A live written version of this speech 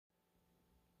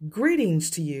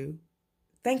Greetings to you.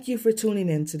 Thank you for tuning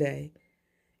in today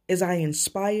as I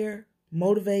inspire,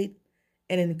 motivate,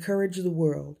 and encourage the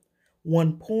world,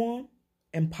 one poem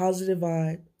and positive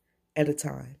vibe at a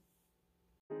time.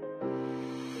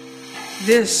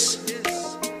 This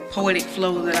poetic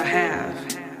flow that I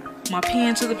have, my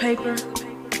pen to the paper,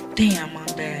 damn,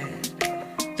 I'm bad.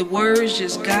 The words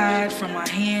just guide from my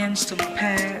hands to my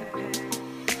pad.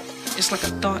 It's like a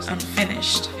thought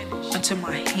unfinished until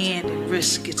my hand and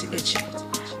wrist gets itching.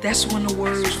 That's when the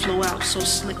words flow out so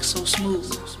slick, so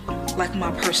smooth, like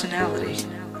my personality,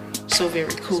 so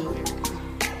very cool.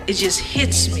 It just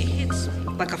hits me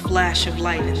like a flash of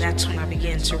light, and that's when I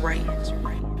begin to write.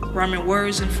 Rhyming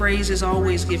words and phrases,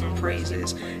 always giving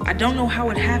praises. I don't know how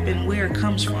it happened, where it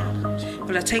comes from,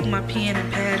 but I take my pen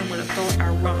and pad and with a thought I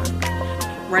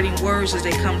run. Writing words as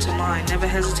they come to mind, never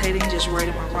hesitating, just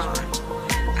writing my rhyme.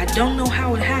 I don't know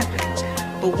how it happens,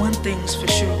 but one thing's for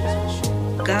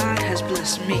sure. God has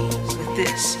blessed me with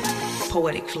this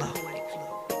poetic flow.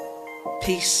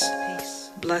 Peace,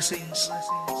 blessings,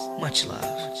 much love.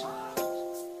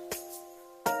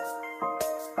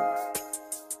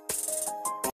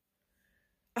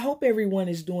 I hope everyone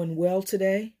is doing well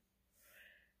today.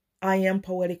 I am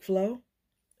Poetic Flow,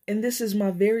 and this is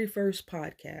my very first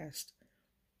podcast.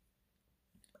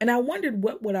 And I wondered,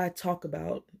 what would I talk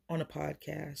about on a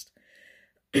podcast?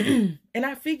 And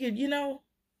I figured,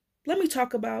 let me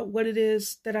talk about what it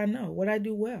is that I know, what I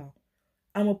do well.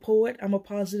 I'm a poet, I'm a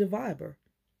positive viber.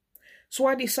 So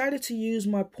I decided to use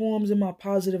my poems and my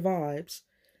positive vibes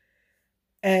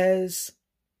as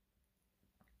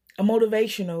a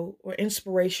motivational or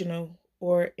inspirational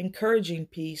or encouraging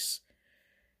piece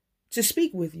to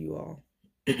speak with you all.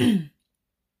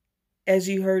 As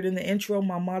you heard in the intro,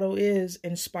 my motto is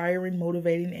inspiring,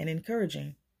 motivating, and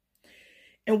encouraging.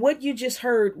 And what you just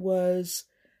heard was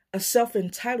a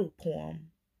self-entitled poem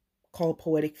called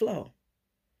Poetic Flow.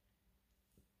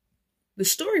 The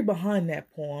story behind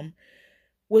that poem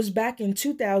was back in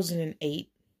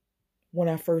 2008 when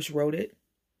I first wrote it,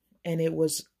 and it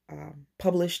was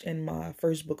published in my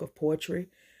first book of poetry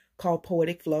called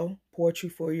Poetic Flow, Poetry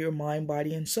for Your Mind,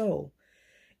 Body, and Soul.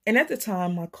 And at the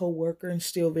time, my co-worker and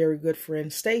still very good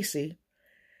friend, Stacy,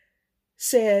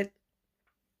 said,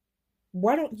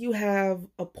 why don't you have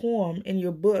a poem in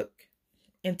your book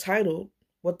entitled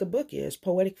what the book is,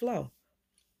 Poetic Flow?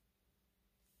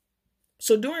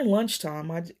 So during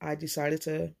lunchtime, I decided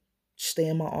to stay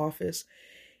in my office,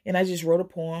 and I just wrote a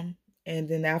poem. And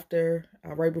then after,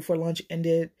 right before lunch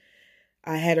ended,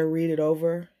 I had her read it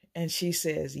over, and she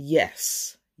says,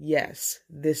 yes,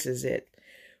 this is it.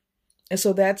 And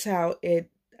so that's how it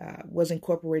was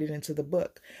incorporated into the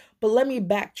book. But let me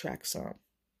backtrack some.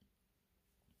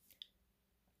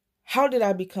 How did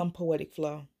I become Poetic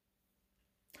Flow?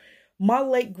 My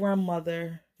late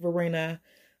grandmother, Verena,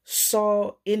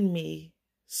 saw in me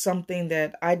something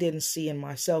that I didn't see in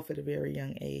myself at a very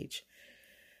young age.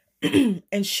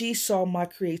 And she saw my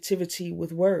creativity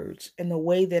with words and the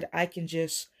way that I can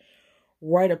just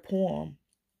write a poem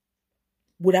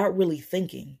without really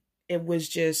thinking. It was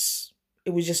just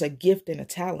a gift and a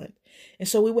talent. And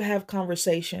so we would have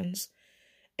conversations,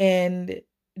 and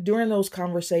during those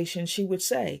conversations, she would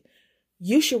say,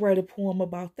 you should write a poem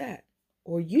about that,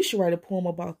 or you should write a poem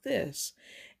about this.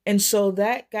 And so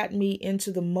that got me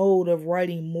into the mode of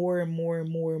writing more and more and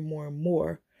more and more and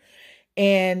more.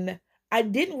 And I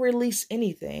didn't release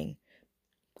anything.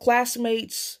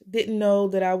 Classmates didn't know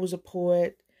that I was a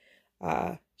poet.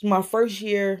 It's my first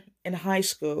year in high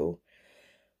school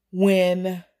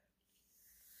when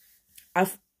I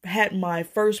had my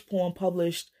first poem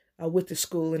published with the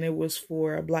school, and it was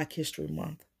for Black History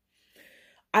Month.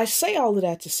 I say all of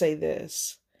that to say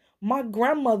this. My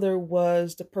grandmother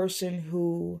was the person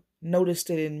who noticed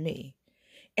it in me.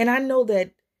 And I know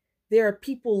that there are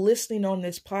people listening on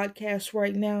this podcast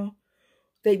right now,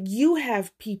 that you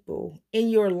have people in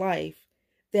your life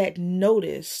that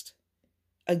noticed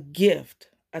a gift,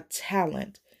 a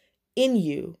talent in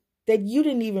you that you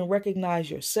didn't even recognize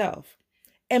yourself.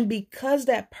 And because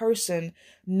that person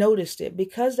noticed it,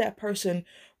 because that person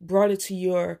brought it to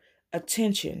your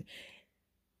attention,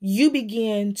 you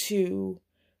begin to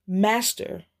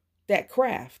master that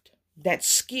craft, that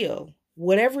skill,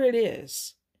 whatever it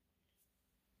is.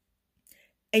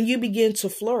 And you begin to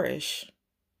flourish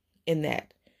in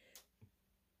that.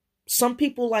 Some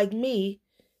people like me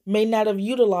may not have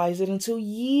utilized it until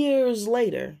years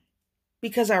later,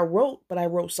 because I wrote, but I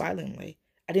wrote silently.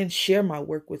 I didn't share my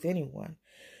work with anyone.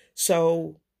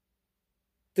 So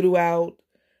throughout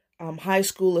high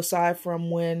school, aside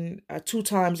from when 2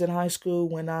 times in high school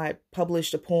when I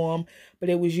published a poem, but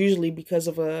it was usually because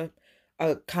of a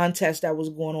a contest that was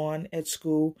going on at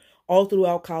school. All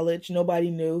throughout college, nobody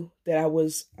knew that I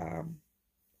was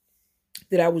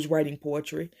writing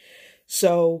poetry.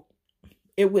 So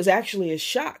it was actually a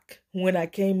shock when I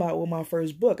came out with my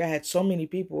first book. I had so many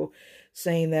people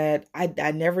saying that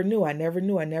I never knew, I never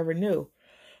knew, I never knew.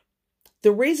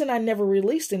 The reason I never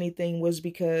released anything was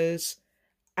because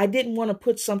I didn't want to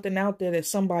put something out there that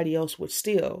somebody else would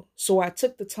steal. So I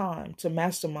took the time to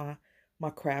master my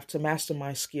craft, to master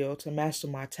my skill, to master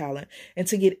my talent, and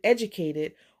to get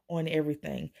educated on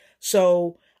everything.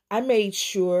 So I made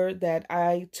sure that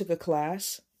I took a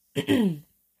class and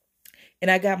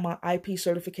I got my IP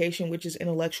certification, which is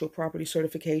intellectual property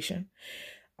certification.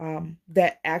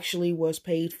 That actually was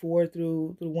paid for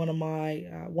through one of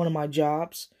my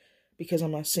jobs, because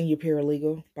I'm a senior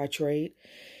paralegal by trade.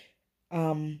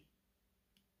 And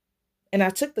I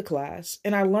took the class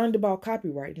and I learned about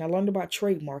copyright and I learned about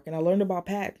trademark and I learned about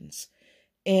patents.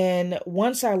 And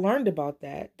once I learned about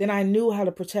that, then I knew how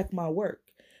to protect my work.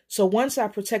 So once I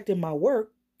protected my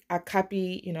work, I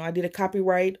did a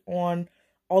copyright on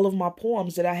all of my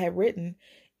poems that I had written.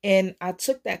 And I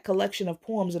took that collection of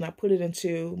poems and I put it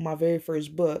into my very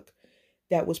first book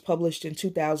that was published in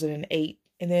 2008.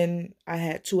 And then I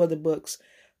had 2 other books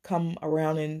come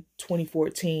around in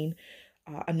 2014.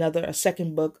 A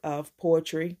second book of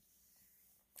poetry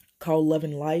called Love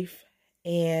and Life,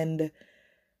 and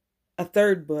a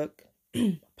third book,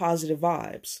 Positive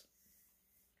Vibes.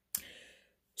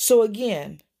 So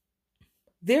again,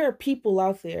 there are people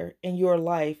out there in your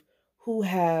life who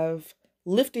have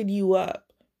lifted you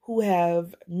up, who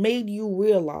have made you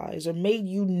realize or made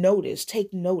you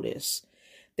take notice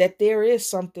that there is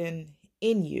something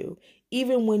in you,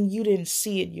 even when you didn't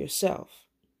see it yourself.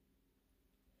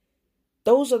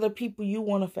 Those are the people you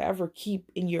want to forever keep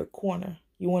in your corner.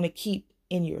 You want to keep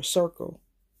in your circle.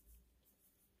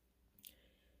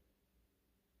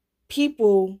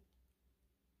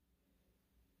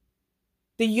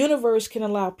 The universe can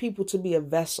allow people to be a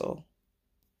vessel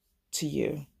to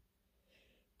you,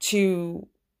 to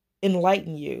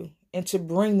enlighten you, and to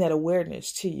bring that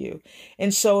awareness to you.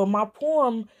 And so in my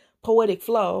poem, Poetic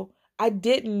Flow, I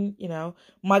didn't,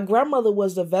 my grandmother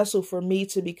was the vessel for me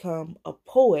to become a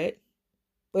poet,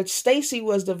 but Stacy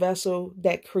was the vessel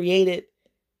that created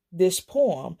this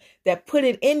poem, that put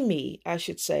it in me, I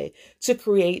should say, to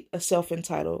create a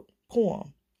self-entitled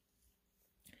poem.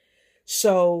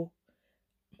 So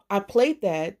I played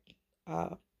that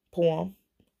poem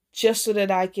just so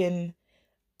that I can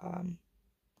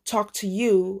talk to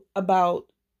you about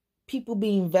people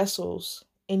being vessels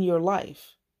in your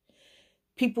life.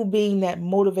 People being that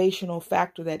motivational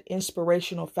factor, that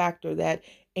inspirational factor, that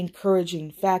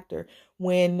encouraging factor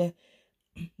when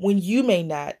you may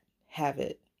not have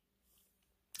it.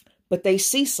 But they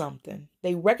see something,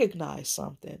 they recognize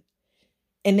something,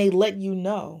 and they let you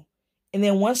know. And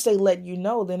then once they let you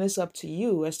know, then it's up to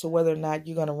you as to whether or not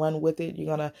you're going to run with it,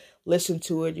 you're going to listen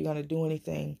to it, you're going to do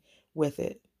anything with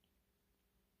it.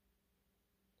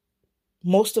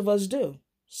 Most of us do.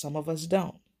 Some of us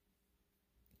don't.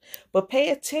 But pay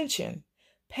attention.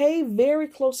 Pay very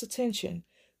close attention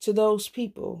to those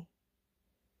people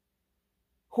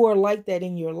who are like that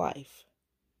in your life.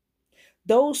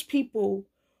 Those people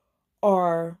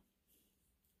are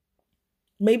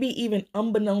maybe even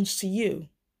unbeknownst to you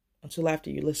until after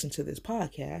you listen to this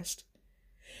podcast.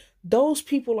 Those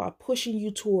people are pushing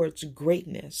you towards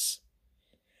greatness.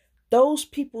 Those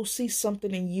people see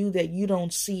something in you that you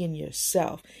don't see in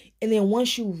yourself. And then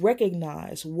once you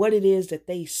recognize what it is that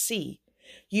they see,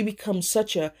 you become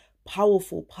such a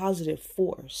powerful, positive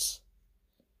force.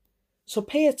 So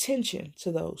pay attention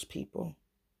to those people.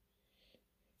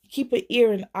 Keep an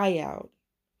ear and eye out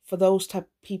for those type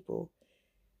of people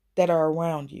that are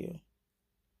around you,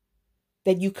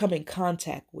 that you come in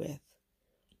contact with.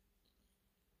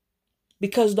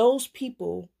 Because those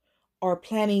people are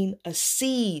planting a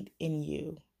seed in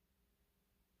you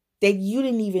that you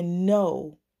didn't even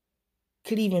know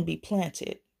could even be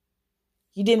planted.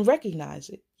 You didn't recognize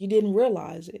it. You didn't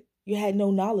realize it. You had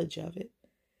no knowledge of it.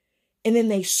 And then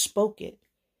they spoke it.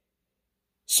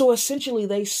 So essentially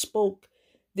they spoke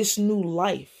this new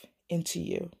life into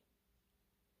you.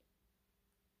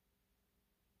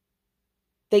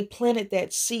 They planted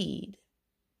that seed.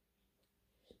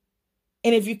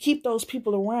 And if you keep those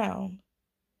people around,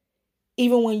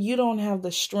 even when you don't have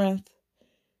the strength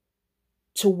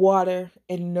to water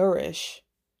and nourish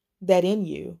that in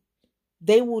you,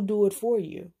 they will do it for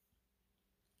you.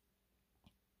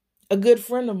 A good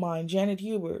friend of mine, Janet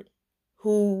Hubert,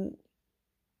 who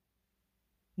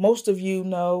most of you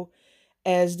know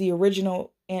as the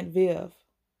original Aunt Viv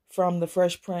from The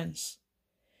Fresh Prince.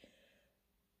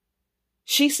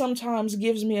 She sometimes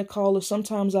gives me a call, or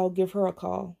sometimes I'll give her a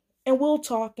call, and we'll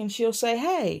talk, and she'll say,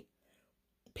 "Hey,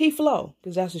 P Flo,"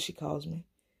 because that's what she calls me.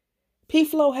 "P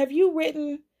Flo, have you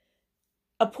written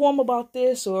a poem about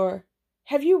this, or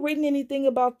have you written anything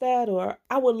about that? Or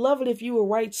I would love it if you would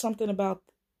write something about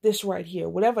this right here,"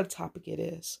 whatever topic it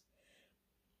is.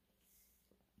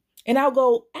 And I'll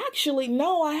go, "Actually,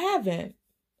 no, I haven't."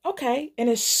 Okay. And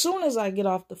as soon as I get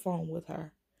off the phone with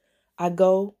her, I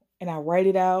go and I write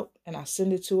it out and I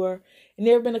send it to her. And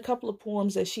there have been a couple of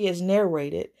poems that she has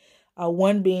narrated.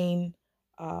 One being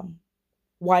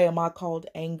Why Am I Called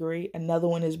Angry? Another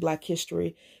one is Black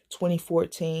History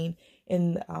 2014.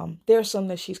 And there's some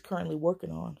that she's currently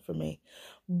working on for me.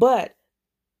 But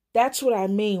that's what I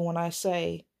mean when I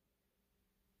say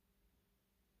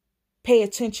pay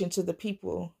attention to the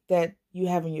people that you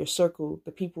have in your circle,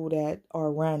 the people that are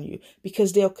around you,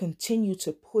 because they'll continue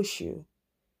to push you.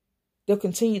 They'll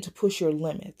continue to push your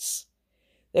limits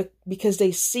because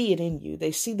they see it in you.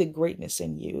 They see the greatness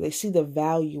in you. They see the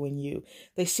value in you.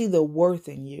 They see the worth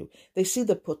in you. They see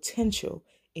the potential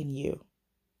in you.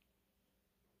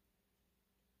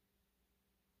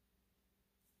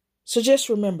 So just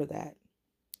remember that.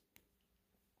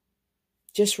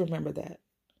 Just remember that.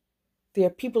 There are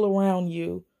people around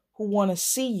you who want to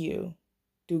see you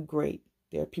do great.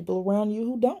 There are people around you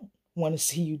who don't want to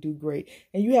see you do great.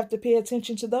 And you have to pay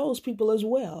attention to those people as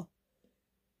well.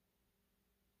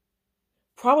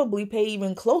 Probably pay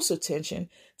even close attention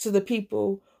to the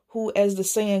people who, as the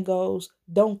saying goes,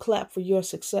 don't clap for your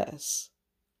success.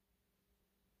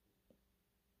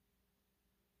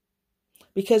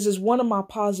 Because as one of my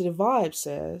positive vibes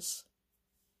says,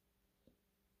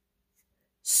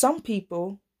 some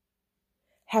people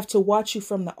have to watch you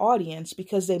from the audience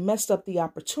because they messed up the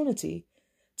opportunity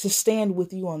to stand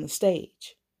with you on the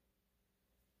stage.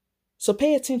 So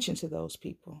pay attention to those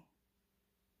people.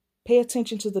 Pay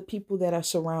attention to the people that are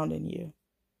surrounding you.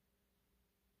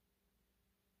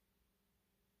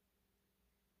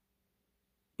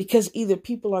 Because either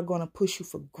people are going to push you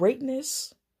for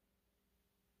greatness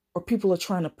or people are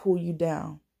trying to pull you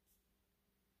down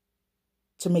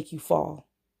to make you fall.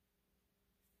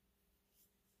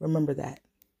 Remember that.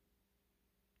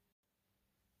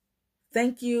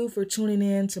 Thank you for tuning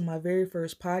in to my very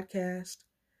first podcast.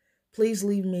 Please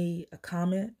leave me a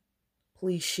comment.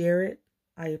 Please share it.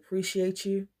 I appreciate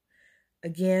you.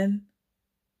 Again,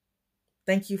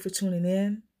 thank you for tuning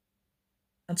in.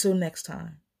 Until next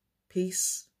time,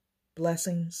 peace,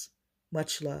 blessings,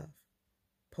 much love.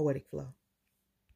 Poetic Flow.